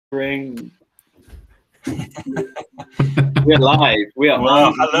Ring. We're live. We are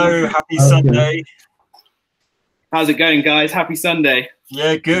on. Hello, happy Sunday. How's it going, guys? Happy Sunday.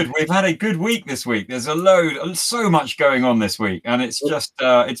 Yeah, good. We've had a good week this week. There's so much going on this week, and it's just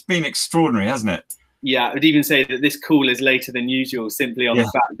it's been extraordinary, hasn't it? Yeah, I'd even say that this call is later than usual, simply on the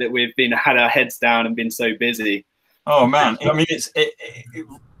fact that we've had our heads down and been so busy. Oh man, I mean,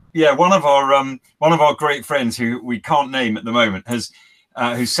 yeah. One of our great friends who we can't name at the moment has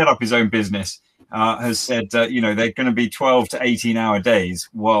who set up his own business. Has said, you know, they're going to be 12 to 18-hour days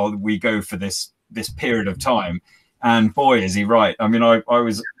while we go for this period of time. And boy, is he right. I mean, I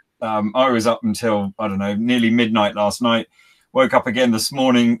was up until, I don't know, nearly midnight last night. Woke up again this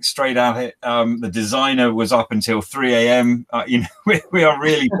morning, straight at it. The designer was up until 3 a.m. You know, we are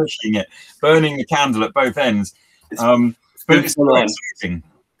really pushing it, burning the candle at both ends. But it's so exciting.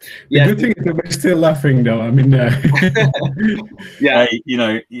 The good thing is that we're still laughing, though. I mean, yeah, hey, you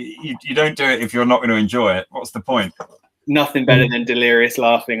know, you don't do it if you're not going to enjoy it. What's the point? Nothing better than delirious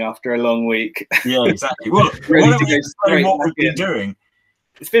laughing after a long week. Yeah, exactly. Well, what we've been doing.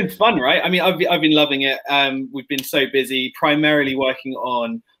 It's been fun, right? I mean, I've been loving it. We've been so busy, primarily working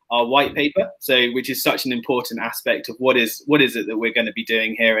on our white paper, which is such an important aspect of what is it that we're going to be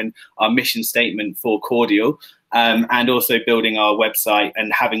doing here, and our mission statement for Cordial. And also building our website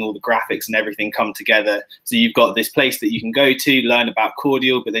and having all the graphics and everything come together. So you've got this place that you can go to, learn about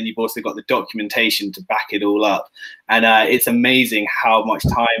Cordial, but then you've also got the documentation to back it all up. And it's amazing how much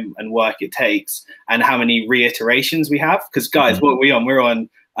time and work it takes and how many reiterations we have. Because guys, what are we on? We're on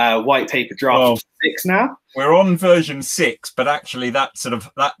white paper draft 6 now. We're on version 6, but actually that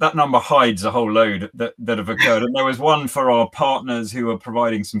number hides a whole load that have occurred. And there was one for our partners who are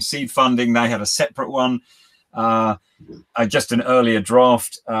providing some seed funding. They had a separate one. Just an earlier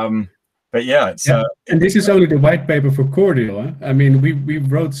draft, but yeah, it's and this is only the white paper for Cordial. Huh? I mean, we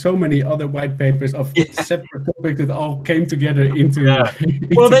wrote so many other white papers of separate topics that all came together into.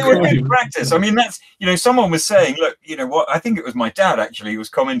 Well, they were good practice. I mean, that's, you know, someone was saying, look, you know what? I think it was my dad actually who was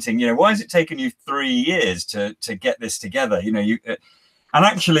commenting. You know, why has it taken you 3 years to get this together? You know, and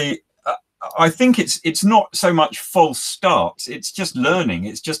actually. I think it's not so much false starts. It's just learning.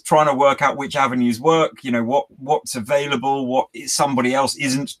 It's just trying to work out which avenues work. You know, what's available, what somebody else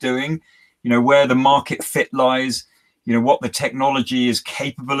isn't doing. You know, where the market fit lies. You know, what the technology is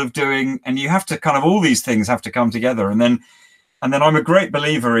capable of doing. And you have to all these things have to come together. And then I'm a great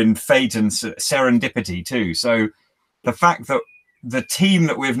believer in fate and serendipity too. So the fact that the team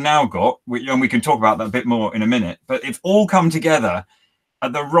that we've now got, and we can talk about that a bit more in a minute, but it's all come together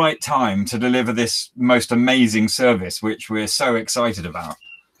at the right time to deliver this most amazing service, which we're so excited about.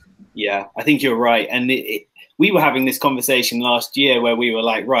 Yeah, I think you're right. And we were having this conversation last year where we were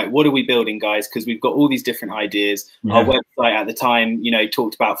like, right, what are we building, guys? Because we've got all these different ideas. Our website at the time, you know,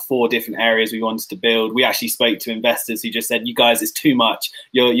 talked about 4 different areas we wanted to build. We actually spoke to investors who just said, you guys, it's too much.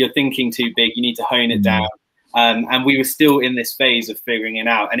 You're thinking too big. You need to hone it down. And we were still in this phase of figuring it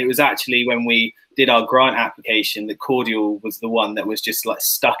out. And it was actually when we did our grant application that Cordial was the one that was just like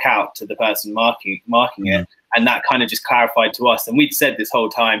stuck out to the person marking it. And that kind of just clarified to us. And we'd said this whole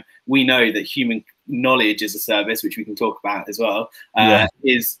time, we know that human knowledge as a service, which we can talk about as well,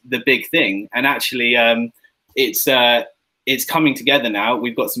 is the big thing. And actually, it's coming together now.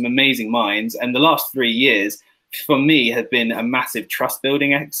 We've got some amazing minds. And the last 3 years, for me, have been a massive trust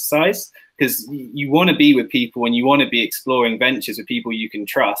building exercise, because you want to be with people and you want to be exploring ventures with people you can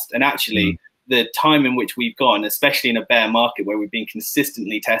trust. And actually, the time in which we've gone, especially in a bear market where we've been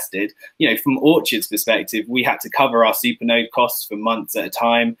consistently tested, you know, from Orchard's perspective, we had to cover our supernode costs for months at a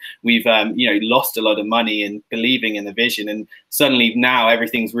time. We've, you know, lost a lot of money in believing in the vision. And suddenly now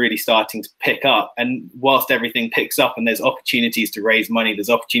everything's really starting to pick up. And whilst everything picks up and there's opportunities to raise money,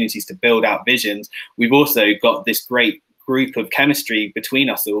 there's opportunities to build out visions, we've also got this great group of chemistry between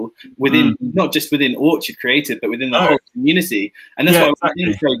us all within, not just within Orchard Creative, but within the whole community. And that's why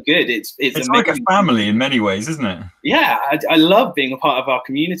it's so good. It's like a family in many ways, isn't it? Yeah, I love being a part of our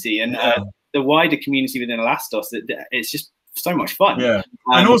community and the wider community within Elastos. It's just so much fun. Yeah,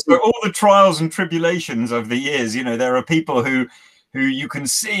 and also all the trials and tribulations of the years. You know, there are people who you can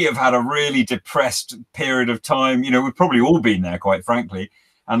see have had a really depressed period of time. You know, we've probably all been there, quite frankly.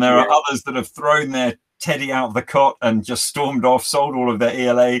 And there are others that have thrown their teddy out of the cot and just stormed off, sold all of their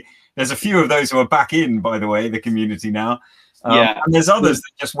ELA. There's a few of those who are back in, by the way, the community now. And there's others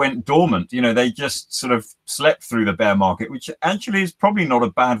that just went dormant. You know, they just sort of slept through the bear market, which actually is probably not a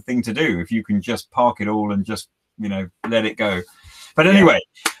bad thing to do if you can just park it all and just, you know, let it go. But anyway,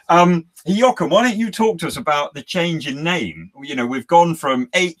 Jochem, why don't you talk to us about the change in name? You know, we've gone from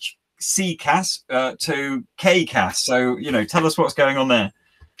HCCAS to KCAS. So, you know, tell us what's going on there.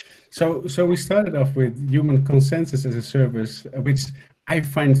 So we started off with human consensus as a service, which I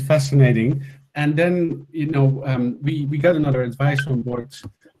find fascinating. And then, you know, we got another advice on board,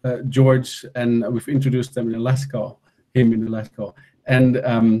 George, and we've introduced him in the last call.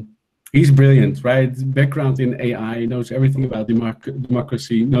 And he's brilliant, right? Background in AI, knows everything about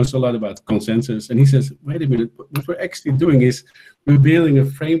democracy, knows a lot about consensus. And he says, wait a minute, what we're actually doing is we're building a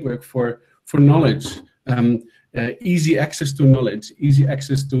framework for knowledge. Easy access to knowledge, easy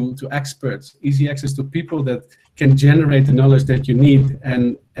access to experts, easy access to people that can generate the knowledge that you need,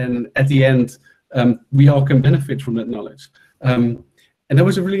 and at the end, we all can benefit from that knowledge. And that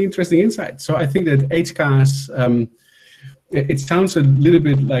was a really interesting insight. So I think that HCAS, it sounds a little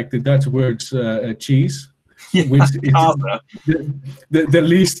bit like the Dutch words cheese, yeah, which is the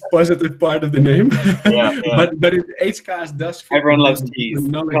least positive part of the name. Yeah, yeah. but HCAS does. Everyone loves cheese.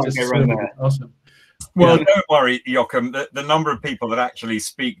 Knowledge is awesome. Well, yeah. Don't worry, Jochem. The number of people that actually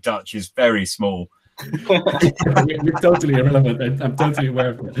speak Dutch is very small. You're totally irrelevant. I'm totally aware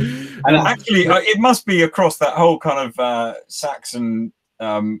of it. And actually, it must be across that whole kind of Saxon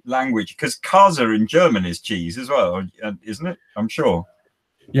language, because Käse in German is cheese as well, isn't it? I'm sure.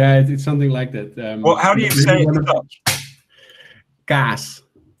 Yeah, it's something like that. Well, how do you say it in Dutch? Kaas.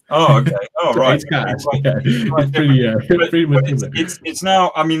 Oh, okay. Oh, right. It's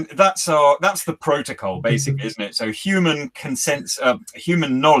now. I mean, that's the protocol, basically, isn't it? So human consent,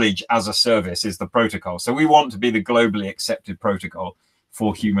 human knowledge as a service is the protocol. So we want to be the globally accepted protocol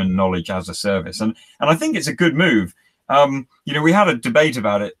for human knowledge as a service, and I think it's a good move. You know, we had a debate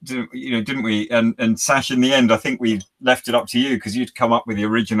about it, you know, didn't we? And Sash, in the end, I think we left it up to you because you'd come up with the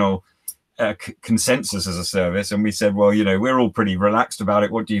original consensus as a service, and we said, well, you know, we're all pretty relaxed about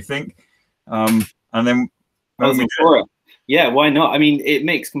it. What do you think? And then yeah, why not? I mean, it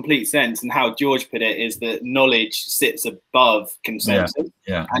makes complete sense. And how George put it is that knowledge sits above consensus.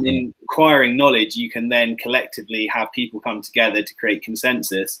 Yeah. And in acquiring knowledge, you can then collectively have people come together to create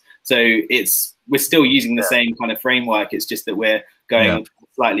consensus. So we're still using the same kind of framework. It's just that we're going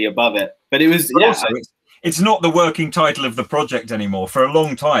slightly above it. But it was also, it's not the working title of the project anymore. For a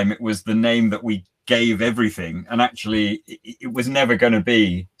long time, it was the name that we gave everything, and actually it was never going to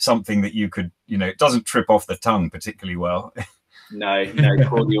be something that you could, you know, it doesn't trip off the tongue particularly well. No,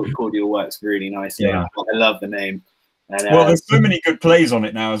 Cordial works really nicely. Yeah. I love the name. And, well, there's so many good plays on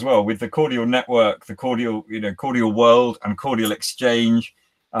it now as well, with the Cordial network, the Cordial, you know, Cordial world and Cordial exchange.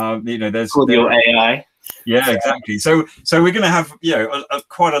 You know, there's Cordial AI. Yeah, exactly. So we're going to have, you know,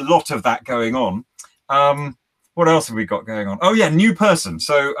 quite a lot of that going on. What else have we got going on? Oh yeah, new person.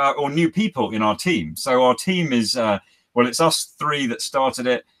 So or new people in our team. So our team is well, it's us three that started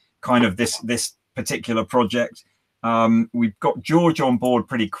it, kind of this particular project. We've got George on board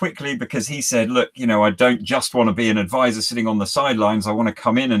pretty quickly because he said, look, you know, I don't just want to be an advisor sitting on the sidelines. I want to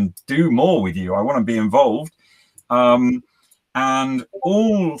come in and do more with you. I want to be involved. And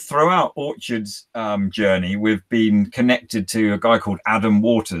all throughout Orchard's journey, we've been connected to a guy called Adam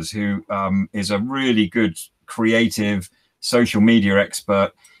Waters, who is a really good creative social media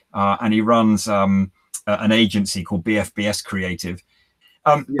expert, and he runs an agency called BFBS Creative.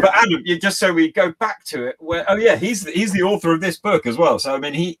 But Adam, just so we go back to it, he's the author of this book as well. So I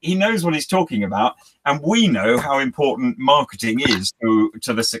mean, he knows what he's talking about, and we know how important marketing is to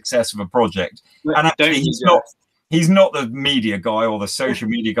the success of a project. And actually, he's not the media guy or the social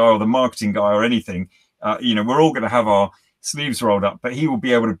media guy or the marketing guy or anything. You know, we're all going to have our sleeves rolled up, but he will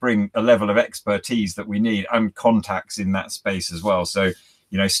be able to bring a level of expertise that we need and contacts in that space as well. So,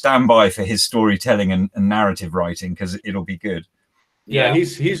 you know, stand by for his storytelling and narrative writing, because it'll be good. Yeah,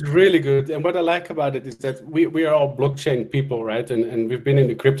 he's really good. And what I like about it is that we are all blockchain people, right? And we've been in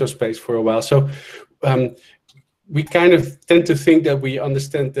the crypto space for a while. So we kind of tend to think that we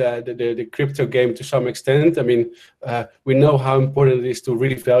understand the crypto game to some extent. I mean, we know how important it is to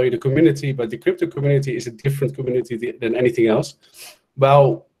really value the community, but the crypto community is a different community than anything else.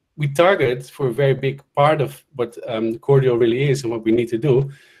 Well, we target, for a very big part of what Cordial really is and what we need to do,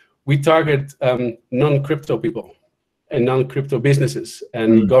 we target non-crypto people and non-crypto businesses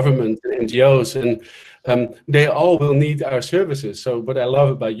and government and NGOs, and they all will need our services. So what I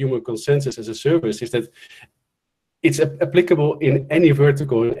love about human consensus as a service is that it's applicable in any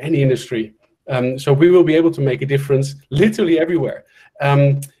vertical, in any industry. So we will be able to make a difference literally everywhere.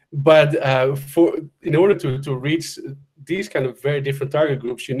 But in order to reach these kind of very different target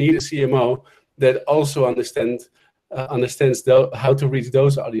groups, you need a CMO that also understands how to reach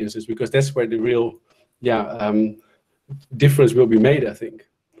those audiences, because that's where the real difference will be made, I think.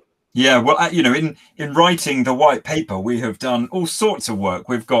 Yeah, well, you know, in writing the white paper, we have done all sorts of work.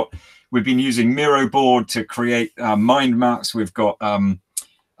 We've been using Miro board to create mind maps. We've got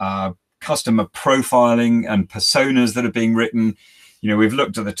customer profiling and personas that are being written. You know, we've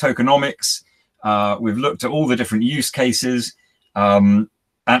looked at the tokenomics, we've looked at all the different use cases, and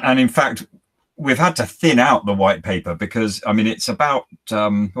in fact, we've had to thin out the white paper because, I mean, it's about,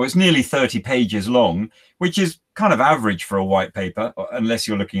 well, it's nearly 30 pages long, which is kind of average for a white paper, unless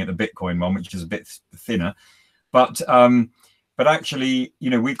you're looking at the Bitcoin one, which is a bit thinner. But actually, you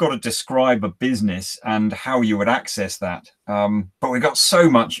know, we've got to describe a business and how you would access that. But we've got so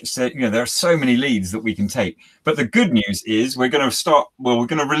much, so, you know, there are so many leads that we can take. But the good news is we're going to start, well, we're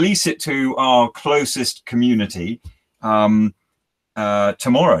going to release it to our closest community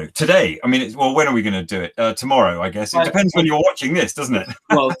tomorrow, today. I mean, well, when are we going to do it? Tomorrow, I guess. It depends when you're watching this, doesn't it?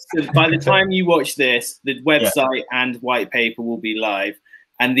 Well, so by the time you watch this, the website and white paper will be live.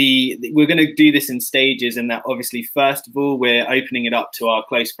 And we're going to do this in stages, and that obviously, first of all, we're opening it up to our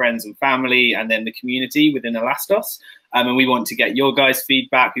close friends and family, and then the community within Elastos. And we want to get your guys'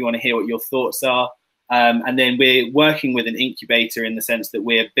 feedback. We want to hear what your thoughts are. And then we're working with an incubator in the sense that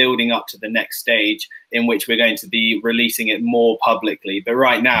we're building up to the next stage in which we're going to be releasing it more publicly. But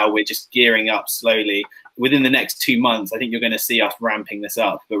right now, we're just gearing up slowly. Within the next 2 months, I think you're going to see us ramping this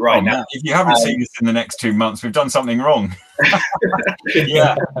up. But right now, if you haven't seen this in the next 2 months, we've done something wrong.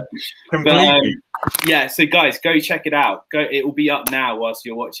 Yeah, completely. Yeah, so guys, go check it out. It will be up now whilst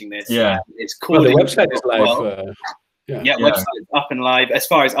you're watching this. Yeah, it's called. Well, the website is live. Website is up and live as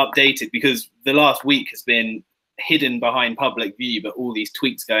far as updated, because the last week has been hidden behind public view, but all these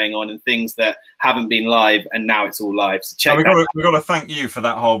tweaks going on and things that haven't been live, and now it's all live. So check. We've got to thank you for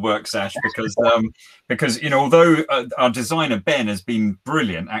that hard work, Sash, because you know, although our designer Ben has been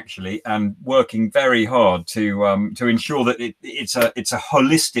brilliant actually, and working very hard to ensure that it's a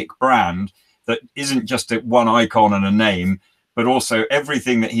holistic brand that isn't just one icon and a name, but also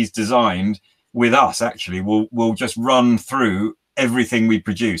everything that he's designed with us actually will just run through everything we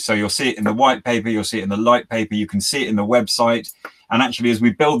produce. So you'll see it in the white paper, you'll see it in the light paper, you can see it in the website. And actually, as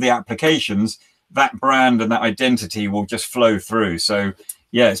we build the applications, that brand and that identity will just flow through. So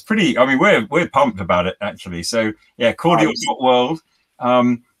yeah, it's pretty, I mean, we're pumped about it actually. So yeah, Cordial.world.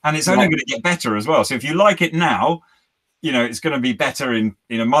 And it's only going to get better as well. So if you like it now, you know, it's going to be better in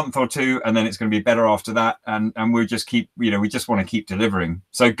a month or two, and then it's going to be better after that. And we'll just keep, you know, we just want to keep delivering.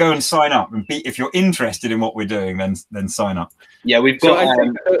 So go and sign up, and if you're interested in what we're doing, then sign up. Yeah, we've got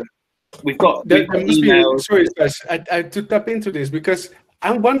emails. Sorry, Sash, I to tap into this because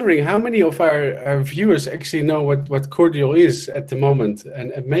I'm wondering how many of our viewers actually know what Cordial is at the moment,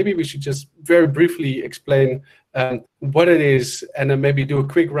 and maybe we should just very briefly explain what it is, and then maybe do a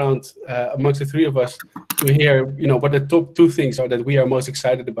quick round amongst the three of us to hear, you know, what the top 2 things are that we are most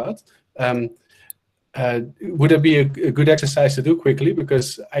excited about. Would it be a good exercise to do quickly?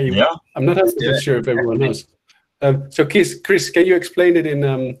 Because I'm not 100% sure if everyone knows. So Chris, can you explain it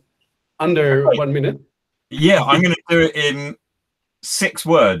in under 1 minute? Yeah, I'm going to do it in 6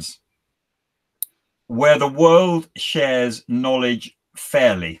 words. Where the world shares knowledge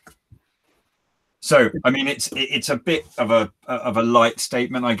fairly. So, I mean, it's a bit of a light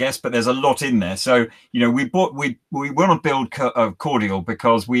statement, I guess, but there's a lot in there. So, you know, we want to build Cordial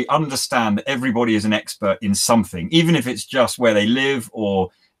because we understand that everybody is an expert in something, even if it's just where they live or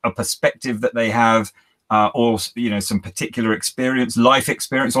a perspective that they have, or, you know, some particular experience, life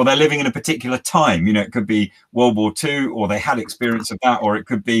experience, or they're living in a particular time. You know, it could be World War II, or they had experience of that, or it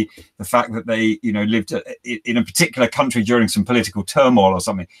could be the fact that they, you know, lived in a particular country during some political turmoil or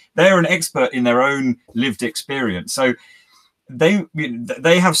something. They're an expert in their own lived experience. So they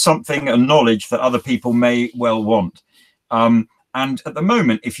have something, a knowledge that other people may well want. And at the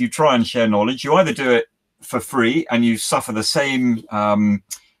moment, if you try and share knowledge, you either do it for free and you suffer the same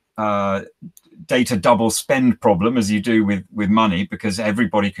data double spend problem as you do with money, because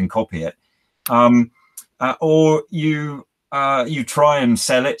everybody can copy it, or you try and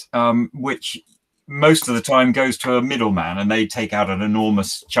sell it, which most of the time goes to a middleman, and they take out an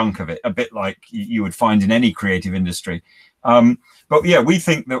enormous chunk of it, a bit like you would find in any creative industry. But yeah, we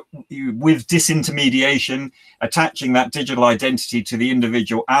think that with disintermediation, attaching that digital identity to the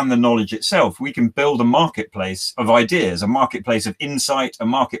individual and the knowledge itself, we can build a marketplace of ideas, a marketplace of insight, a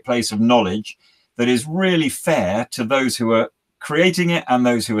marketplace of knowledge that is really fair to those who are creating it and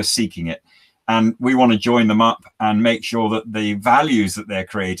those who are seeking it. And we want to join them up and make sure that the values that they're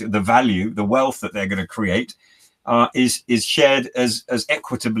creating, the wealth that they're going to create, is shared as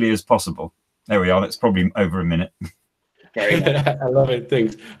equitably as possible. There we are. That's probably over a minute. I love it.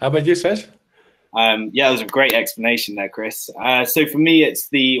 Thanks. How about you, Sash? Yeah, that was a great explanation there, Chris. So for me, it's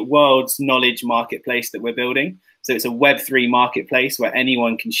the world's knowledge marketplace that we're building. So it's a Web3 marketplace where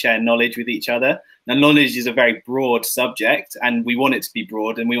anyone can share knowledge with each other. Now, knowledge is a very broad subject, and we want it to be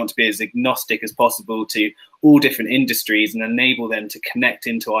broad, and we want to be as agnostic as possible to all different industries and enable them to connect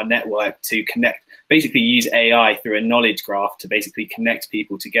into our network, to connect, basically use AI through a knowledge graph to basically connect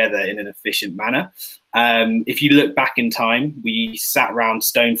people together in an efficient manner. If you look back in time, we sat around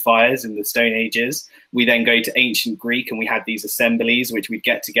stone fires in the Stone Ages. We then go to ancient Greek and we had these assemblies which we'd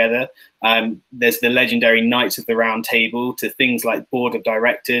get together. There's the legendary Knights of the Round Table, to things like board of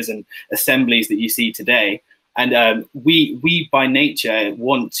directors and assemblies that you see today. And we by nature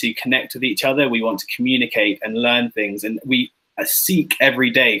want to connect with each other. We want to communicate and learn things. And we seek every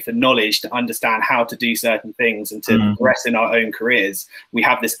day for knowledge to understand how to do certain things and to progress in our own careers. We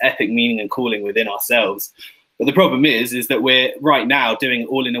have this epic meaning and calling within ourselves. But the problem is that we're right now doing it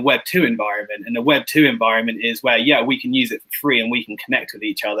all in a Web 2 environment. And a Web 2 environment is where, yeah, we can use it for free and we can connect with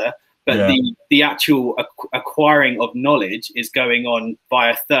each other. But the actual acquiring of knowledge is going on by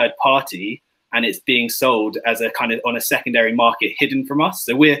a third party, and it's being sold as a kind of on a secondary market hidden from us.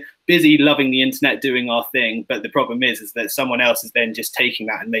 So we're busy loving the internet, doing our thing. But the problem is that someone else is then just taking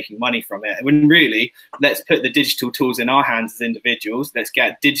that and making money from it. And when really, let's put the digital tools in our hands as individuals. Let's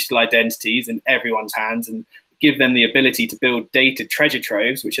get digital identities in everyone's hands and give them the ability to build data treasure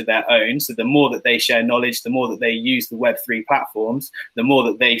troves, which are their own. So the more that they share knowledge, the more that they use the Web3 platforms, the more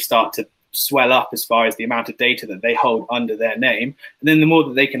that they start to swell up as far as the amount of data that they hold under their name. And then the more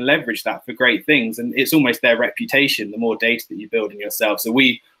that they can leverage that for great things. And it's almost their reputation, the more data that you build in yourself. So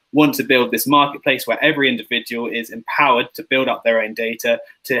we want to build this marketplace where every individual is empowered to build up their own data,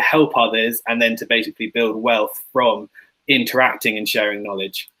 to help others, and then to basically build wealth from interacting and sharing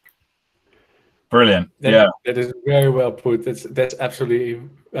knowledge. Brilliant. That is very well put. That's absolutely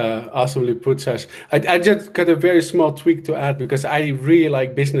awesomely put, Sash. I just got a very small tweak to add, because I really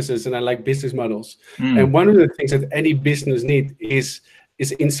like businesses and I like business models. And one of the things that any business needs is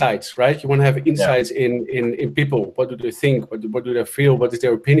insights, right? You want to have insights in people. What do they think? What do they feel? What is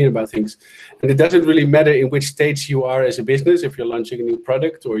their opinion about things? And it doesn't really matter in which stage you are as a business, if you're launching a new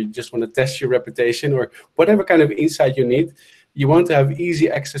product or you just want to test your reputation or whatever kind of insight you need, you want to have easy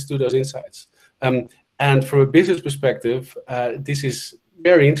access to those insights. And from a business perspective, this is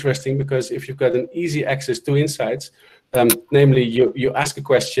very interesting, because if you've got an easy access to insights, namely you ask a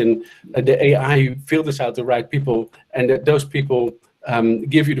question, the AI filters out the right people, and those people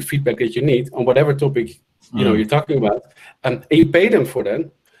give you the feedback that you need on whatever topic you're talking about, and you pay them for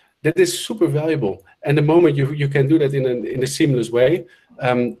that is super valuable. And the moment you can do that in a seamless way,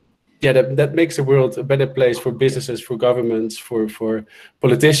 that makes the world a better place for businesses, for governments, for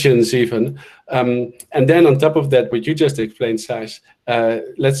politicians even. And then on top of that, what you just explained, Sash,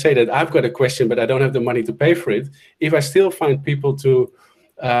 let's say that I've got a question, but I don't have the money to pay for it. If I still find people to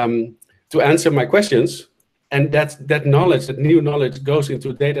answer my questions, and that knowledge, that new knowledge goes into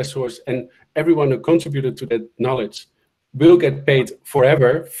a data source, and everyone who contributed to that knowledge will get paid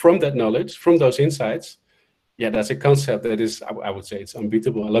forever from that knowledge, from those insights. Yeah, that's a concept that is, I would say, it's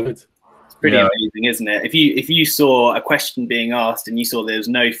unbeatable. I love it. It's pretty amazing, isn't it? If you saw a question being asked and you saw there's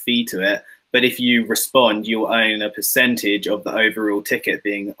no fee to it, but if you respond, you'll own a percentage of the overall ticket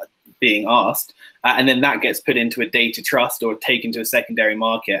being asked, and then that gets put into a data trust or taken to a secondary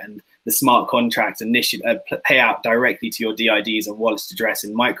market, and the smart contracts pay out directly to your DIDs and wallets address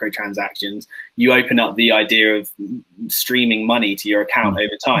in microtransactions. You open up the idea of streaming money to your account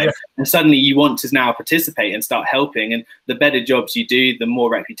over time, and suddenly you want to now participate and start helping. And the better jobs you do, the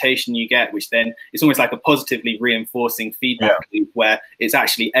more reputation you get, which then it's almost like a positively reinforcing feedback loop where it's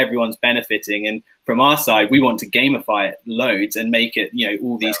actually everyone's benefiting. And from our side, we want to gamify it loads and make it,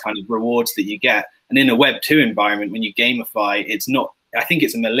 all these kind of rewards that you get. And in a Web 2 environment, when you gamify, it's not, I think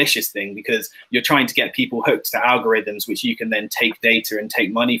it's a malicious thing, because you're trying to get people hooked to algorithms, which you can then take data and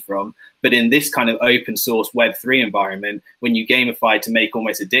take money from. But in this kind of open source Web3 environment, when you gamify to make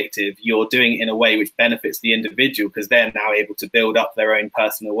almost addictive, you're doing it in a way which benefits the individual, because they're now able to build up their own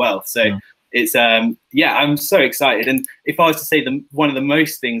personal wealth. So it's, I'm so excited. And if I was to say one of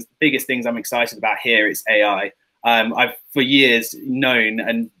the biggest things I'm excited about here, it's AI. I've for years known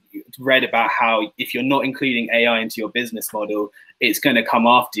and read about how if you're not including AI into your business model, it's going to come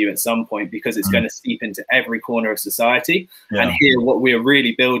after you at some point, because it's going to seep into every corner of society. And here, what we're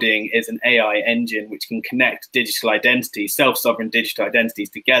really building is an AI engine which can connect digital identities, self-sovereign digital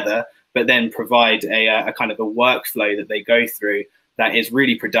identities together, but then provide a kind of a workflow that they go through that is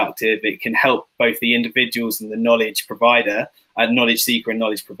really productive. It can help both the individuals and the knowledge provider, knowledge seeker and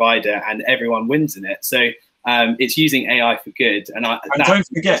knowledge provider, and everyone wins in it. So it's using AI for good. And don't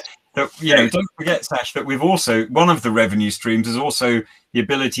forget that, don't forget, Sash, that we've also, one of the revenue streams is also the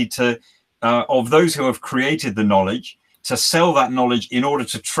ability to of those who have created the knowledge to sell that knowledge in order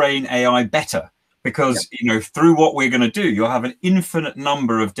to train AI better. Because, you know, through what we're going to do, you'll have an infinite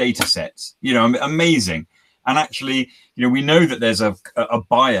number of data sets, you know, amazing. And actually, you know, we know that there's a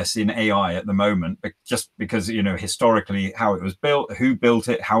bias in AI at the moment, but just because, you know, historically how it was built, who built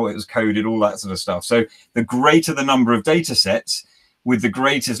it, how it was coded, all that sort of stuff. So the greater the number of data sets with the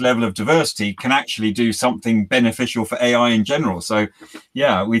greatest level of diversity can actually do something beneficial for AI in general. So,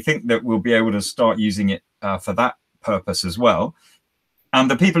 yeah, we think that we'll be able to start using it for that purpose as well. And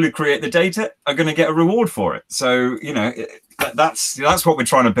the people who create the data are going to get a reward for it. So, you know, that's what we're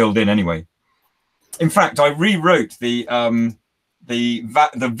trying to build in anyway. In fact, I rewrote the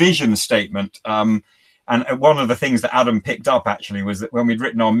vision statement. And one of the things that Adam picked up actually was that when we'd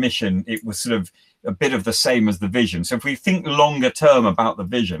written our mission, it was sort of a bit of the same as the vision. So if we think longer term about the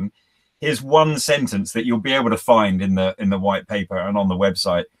vision, here's one sentence that you'll be able to find in the white paper and on the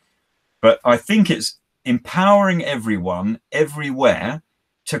website. But I think it's empowering everyone everywhere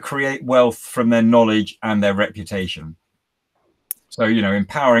to create wealth from their knowledge and their reputation. So, you know,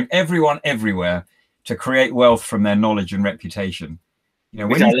 empowering everyone everywhere to create wealth from their knowledge and reputation. You know,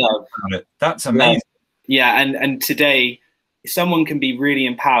 when you think about it, that's amazing. Yeah, and today someone can be really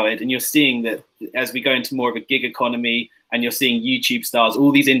empowered, and you're seeing that as we go into more of a gig economy, and you're seeing YouTube stars,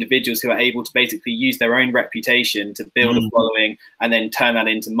 all these individuals who are able to basically use their own reputation to build a following and then turn that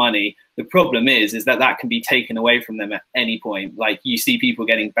into money. The problem is that that can be taken away from them at any point. Like you see people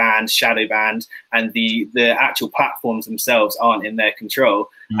getting banned, shadow banned, and the actual platforms themselves aren't in their control,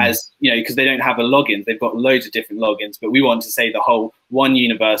 as you know, because they don't have a login. They've got loads of different logins, but we want to say the whole one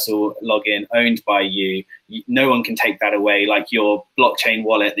universal login owned by you. No one can take that away. Like your blockchain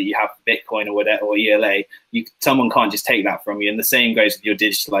wallet that you have for Bitcoin or whatever, or ELA, someone can't just take that from you. And the same goes with your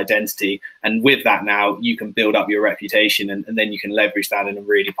digital identity. And with that, now you can build up your reputation, and then you can leverage that in a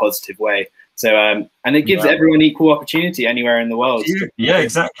really positive way. So, and it gives everyone equal opportunity anywhere in the world. Yeah,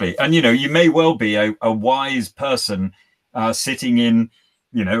 exactly. And, you know, you may well be a wise person sitting in,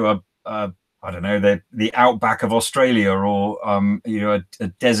 you know, I don't know, the outback of Australia, or, you know, a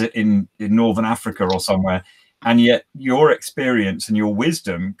desert in Northern Africa or somewhere. And yet your experience and your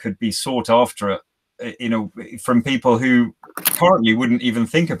wisdom could be sought after, you know, from people who currently wouldn't even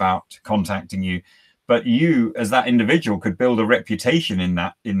think about contacting you. But you, as that individual, could build a reputation in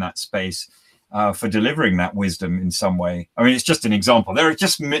that space for delivering that wisdom in some way. I mean, it's just an example. There are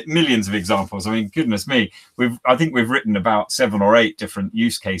just millions of examples. I mean, goodness me, I think we've written about 7 or 8 different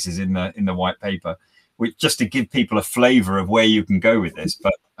use cases in the white paper, which just to give people a flavor of where you can go with this.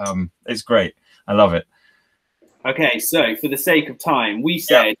 But it's great. I love it. Okay, so for the sake of time, we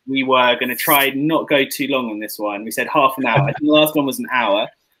said we were going to try not go too long on this one. We said half an hour. I think the last one was an hour.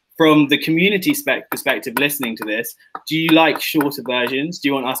 From the community perspective, listening to this, do you like shorter versions? Do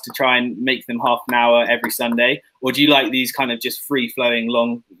you want us to try and make them half an hour every Sunday? Or do you like these kind of just free-flowing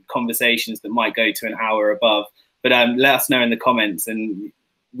long conversations that might go to an hour above? But let us know in the comments, and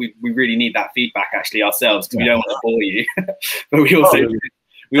we really need that feedback actually ourselves, because we don't want to bore you. But we also...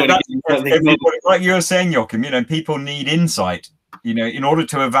 like you were saying, Jochem, you know, people need insight, you know, in order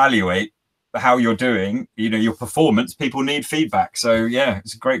to evaluate how you're doing, you know, your performance. People need feedback. So yeah,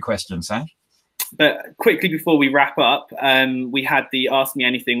 it's a great question, Sash. But quickly before we wrap up, we had the Ask Me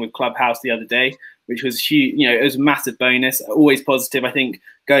Anything with Clubhouse the other day, which was huge. You know, it was a massive bonus, always positive. I think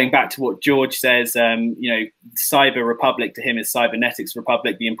going back to what George says, you know, Cyber Republic to him is Cybernetics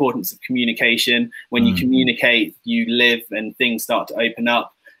Republic, the importance of communication. When you communicate, you live, and things start to open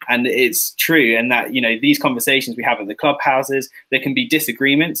up. And it's true. And that, you know, these conversations we have at the clubhouses, there can be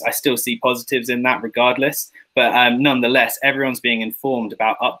disagreements. I still see positives in that regardless. But nonetheless, everyone's being informed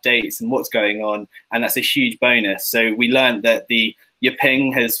about updates and what's going on. And that's a huge bonus. So we learned that the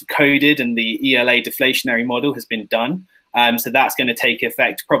Yiping has coded and the ELA deflationary model has been done. So that's going to take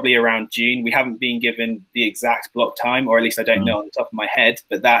effect probably around June. We haven't been given the exact block time, or at least I don't know on the top of my head.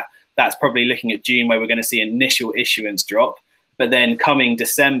 But that's probably looking at June, where we're going to see initial issuance drop. But then coming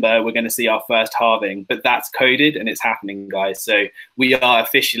December, we're going to see our first halving. But that's coded and it's happening, guys. So we are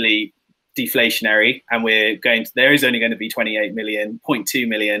officially deflationary, and there is only going to be 0.2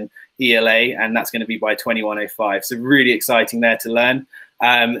 million ELA, and that's going to be by 2105. So really exciting there to learn.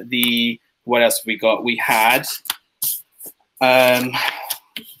 What else have we got? We had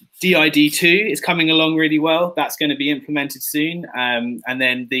DID2 is coming along really well. That's going to be implemented soon. And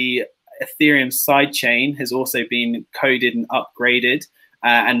then the Ethereum sidechain has also been coded and upgraded.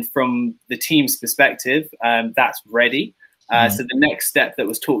 And from the team's perspective, that's ready. So the next step that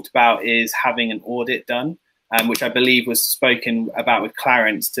was talked about is having an audit done, which I believe was spoken about with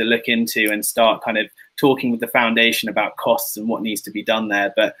Clarence to look into and start kind of talking with the foundation about costs and what needs to be done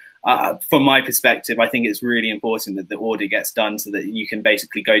there. But from my perspective, I think it's really important that the audit gets done so that you can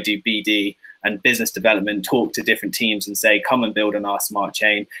basically go do BD and business development, talk to different teams and say, come and build on our smart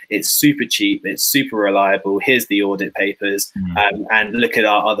chain. It's super cheap, it's super reliable. Here's the audit papers, and look at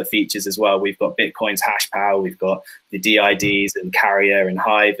our other features as well. We've got Bitcoin's hash power, we've got the DIDs and Carrier and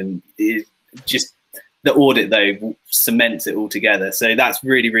Hive, and just the audit though cements it all together. So that's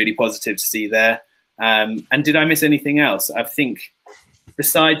really, really positive to see there. And did I miss anything else? I think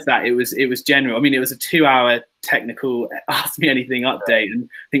besides that, it was general. I mean, it was a 2-hour technical ask me anything update, and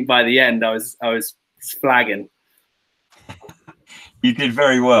I think by the end I was flagging. You did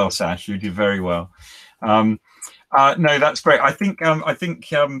very well, Sash. You did very well. No, that's great. I think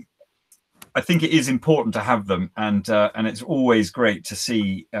it is important to have them, and it's always great to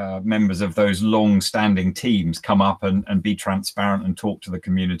see members of those long-standing teams come up and be transparent and talk to the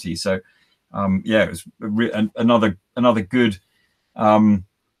community. So yeah, it was another good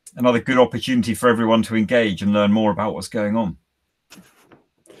opportunity for everyone to engage and learn more about what's going on.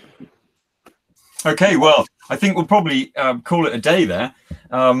 Okay, well, I think we'll probably call it a day there.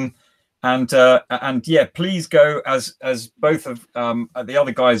 And yeah, please go, as both of the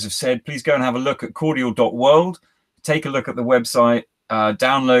other guys have said, please go and have a look at cordial.world, take a look at the website,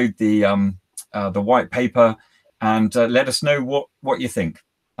 download the white paper, and let us know what you think.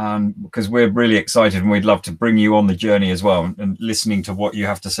 Because we're really excited and we'd love to bring you on the journey as well and listening to what you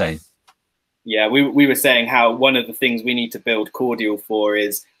have to say. Yeah, we were saying how one of the things we need to build Cordial for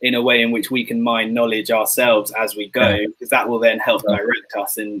is in a way in which we can mine knowledge ourselves as we go, because that will then help direct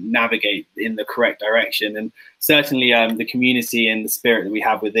us and navigate in the correct direction. And certainly the community and the spirit that we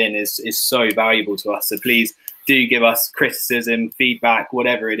have within is so valuable to us. So please do give us criticism, feedback,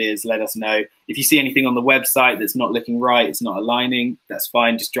 whatever it is, let us know. If you see anything on the website that's not looking right, it's not aligning, that's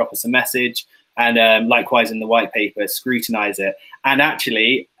fine, just drop us a message. And likewise in the white paper, scrutinize it. And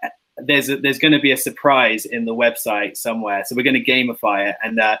actually, there's going to be a surprise in the website somewhere. So we're going to gamify it,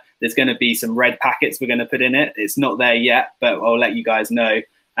 and there's going to be some red packets we're going to put in it. It's not there yet, but I'll let you guys know.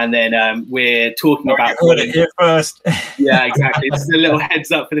 And then we're talking about... You heard it here first. Yeah, exactly. It's a little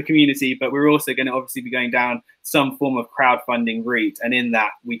heads up for the community, but we're also going to obviously be going down some form of crowdfunding route. And in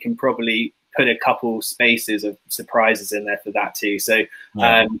that, we can probably put a couple spaces of surprises in there for that too. So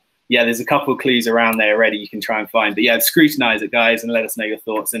yeah, there's a couple of clues around there already you can try and find. But yeah, scrutinize it, guys, and let us know your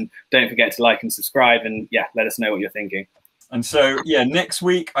thoughts. And don't forget to like and subscribe, and yeah, let us know what you're thinking. And so, yeah, next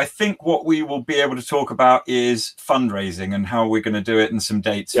week, I think what we will be able to talk about is fundraising and how we're going to do it and some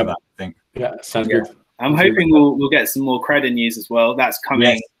dates for that, I think. Yeah, sounds good. I'm hoping we'll get some more credit news as well. That's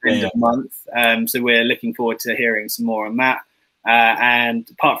coming end of month. So we're looking forward to hearing some more on that. And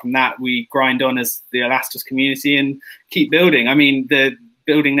apart from that, we grind on as the Elastos community and keep building. I mean, the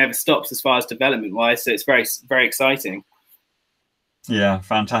building never stops as far as development wise. So it's very, very exciting. Yeah,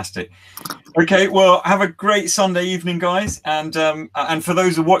 fantastic. Okay, well, have a great Sunday evening, guys. And for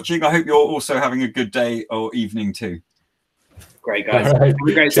those who are watching, I hope you're also having a good day or evening too. Great, guys. Have a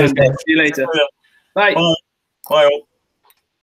great Sunday. See you later. Bye. Bye. Bye all.